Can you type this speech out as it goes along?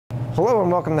Hello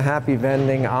and welcome to Happy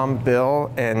Vending. I'm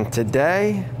Bill, and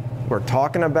today we're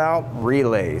talking about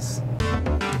relays.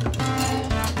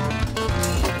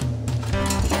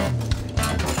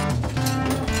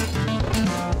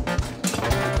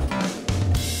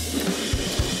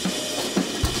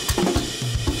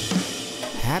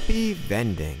 Happy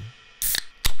Vending.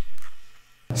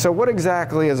 So what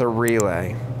exactly is a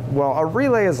relay? Well, a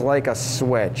relay is like a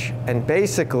switch, and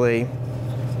basically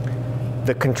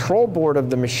the control board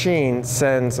of the machine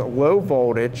sends low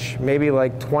voltage, maybe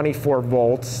like 24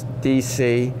 volts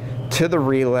DC, to the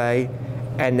relay,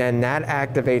 and then that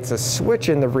activates a switch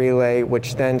in the relay,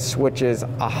 which then switches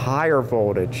a higher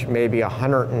voltage, maybe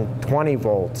 120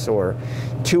 volts or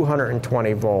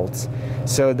 220 volts,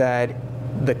 so that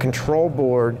the control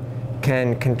board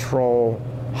can control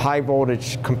high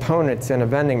voltage components in a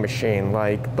vending machine,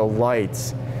 like the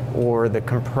lights or the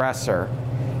compressor.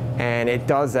 And it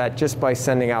does that just by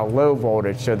sending out low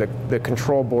voltage, so the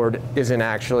control board isn't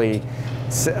actually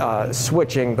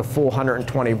switching the full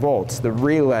 120 volts. The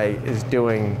relay is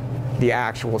doing the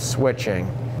actual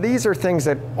switching. These are things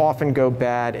that often go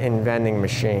bad in vending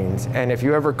machines. And if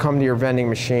you ever come to your vending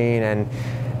machine and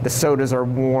the sodas are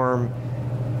warm,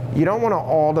 you don't want to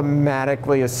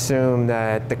automatically assume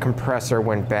that the compressor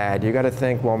went bad. You got to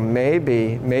think, well,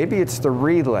 maybe it's the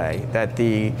relay, that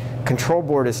the control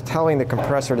board is telling the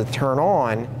compressor to turn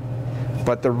on,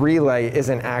 but the relay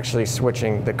isn't actually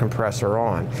switching the compressor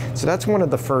on. So that's one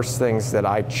of the first things that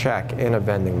I check in a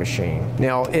vending machine.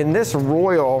 Now, in this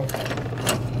Royal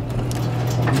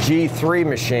GIII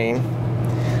machine,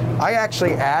 I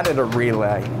actually added a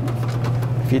relay.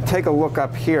 If you take a look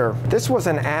up here, this was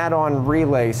an add-on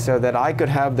relay so that I could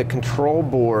have the control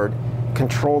board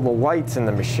control the lights in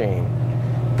the machine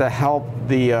to help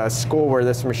the school where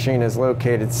this machine is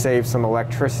located save some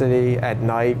electricity at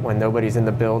night when nobody's in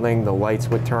the building. The lights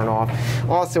would turn off.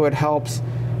 Also, it helps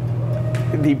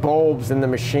the bulbs in the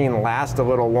machine last a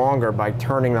little longer by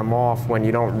turning them off when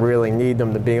you don't really need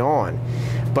them to be on.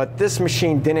 But this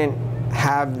machine didn't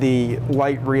have the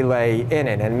light relay in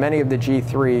it, and many of the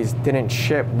G3s didn't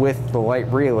ship with the light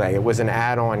relay. It was an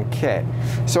add-on kit.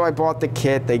 So I bought the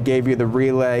kit. They gave you the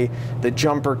relay, the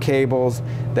jumper cables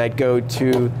that go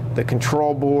to the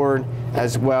control board,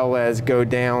 as well as go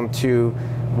down to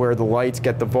where the lights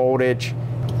get the voltage.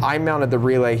 I mounted the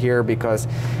relay here because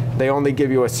they only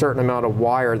give you a certain amount of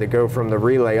wire to go from the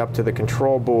relay up to the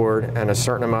control board and a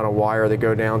certain amount of wire to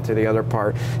go down to the other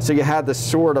part. So you had to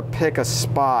sort of pick a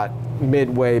spot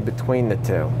midway between the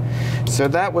two. So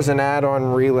that was an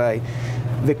add-on relay.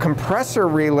 The compressor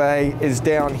relay is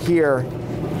down here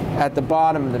at the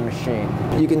bottom of the machine.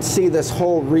 You can see this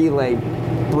whole relay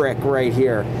brick right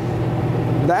here.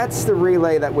 That's the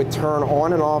relay that would turn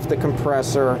on and off the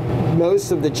compressor.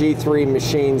 Most of the G3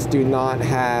 machines do not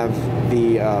have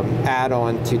the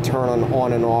add-on to turn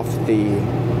on and off the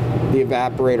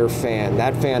evaporator fan.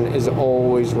 That fan is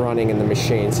always running in the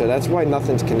machine, so that's why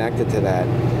nothing's connected to that.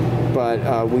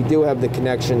 But we do have the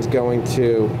connections going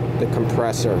to the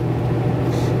compressor.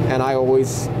 And I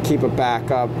always keep a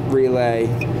backup relay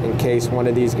in case one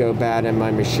of these go bad in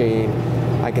my machine.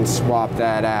 I can swap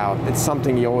that out. It's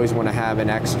something you always want to have an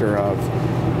extra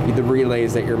of, the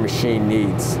relays that your machine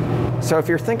needs. So if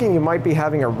you're thinking you might be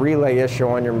having a relay issue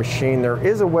on your machine, there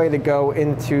is a way to go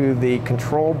into the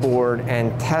control board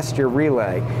and test your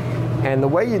relay. And the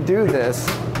way you do this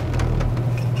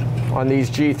on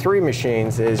these G3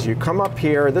 machines is you come up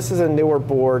here. This is a newer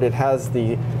board. It has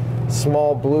the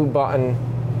small blue button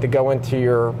to go into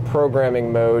your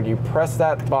programming mode. You press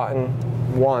that button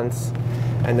once,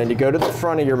 and then you go to the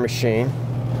front of your machine,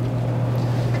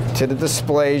 to the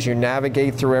displays. You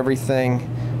navigate through everything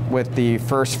with the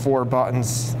first 4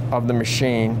 buttons of the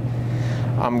machine.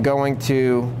 I'm going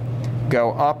to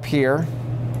go up here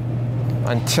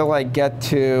until I get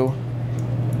to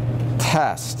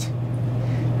test.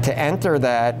 To enter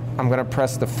that, I'm going to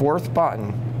press the 4th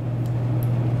button.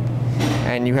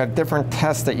 And you have different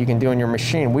tests that you can do on your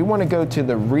machine. We want to go to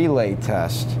the relay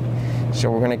test. So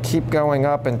we're going to keep going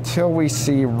up until we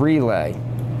see relay.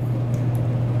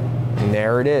 And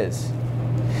there it is.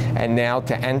 And now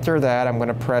to enter that, I'm going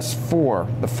to press 4,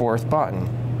 the 4th button.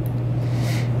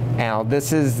 Now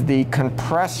this is the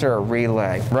compressor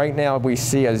relay. Right now we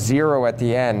see a 0 at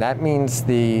the end. That means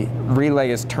the relay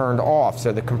is turned off,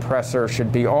 so the compressor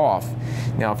should be off.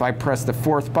 Now if I press the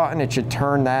 4th button, it should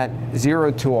turn that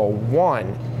 0 to a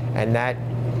 1, and that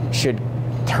should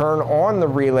turn on the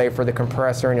relay for the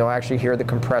compressor, and you'll actually hear the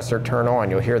compressor turn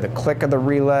on. You'll hear the click of the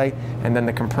relay and then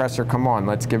the compressor come on.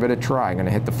 Let's give it a try. I'm going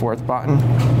to hit the 4th button.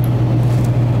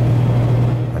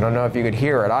 I don't know if you could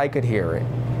hear it. I could hear it.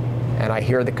 and I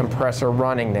hear the compressor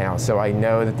running now, so I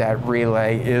know that that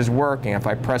relay is working. If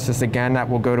I press this again, that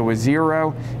will go to a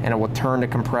 0 and it will turn the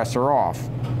compressor off.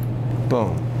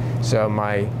 Boom. So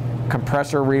my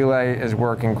compressor relay is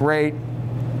working great.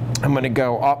 I'm going to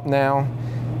go up now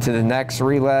to the next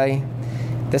relay.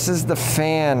 This is the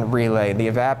fan relay, the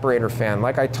evaporator fan.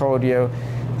 Like I told you,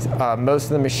 most of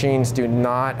the machines do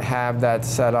not have that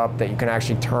set up that you can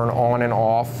actually turn on and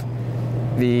off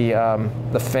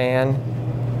the fan.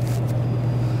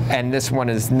 And this one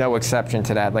is no exception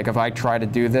to that. Like if I try to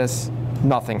do this,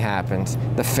 nothing happens.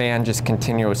 The fan just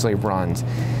continuously runs.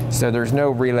 So there's no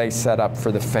relay set up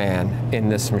for the fan in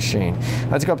this machine.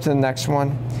 Let's go up to the next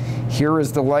one. Here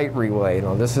is the light relay.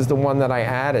 Now this is the one that I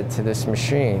added to this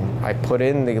machine. I put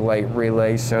in the light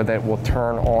relay so that it will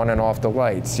turn on and off the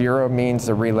light. 0 means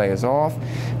the relay is off.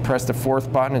 Press the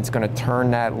 4th button, it's going to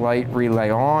turn that light relay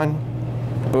on.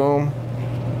 Boom.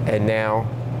 And now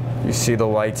you see the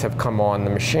lights have come on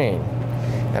the machine.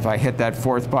 If I hit that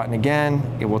 4th button again,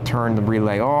 it will turn the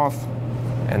relay off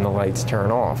and the lights turn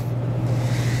off.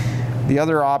 The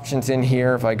other options in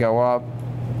here, if I go up,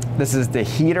 this is the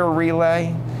heater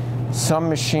relay. Some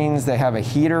machines, they have a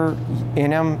heater in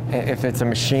them. If it's a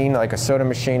machine, like a soda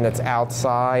machine that's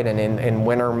outside and in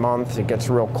winter months it gets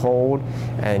real cold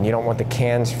and you don't want the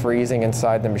cans freezing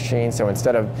inside the machine, so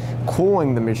instead of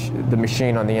cooling the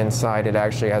machine on the inside, it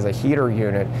actually has a heater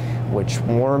unit which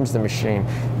warms the machine.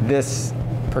 This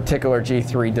particular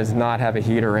G3 does not have a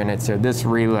heater in it, so this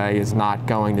relay is not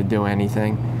going to do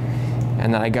anything.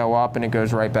 And then I go up and it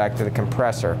goes right back to the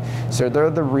compressor. So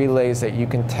they're the relays that you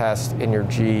can test in your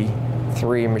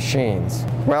G3 machines.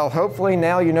 Well, hopefully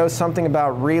now you know something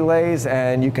about relays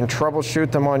and you can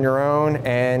troubleshoot them on your own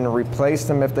and replace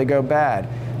them if they go bad.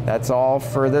 That's all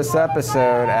for this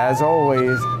episode. As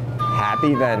always,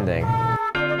 happy vending.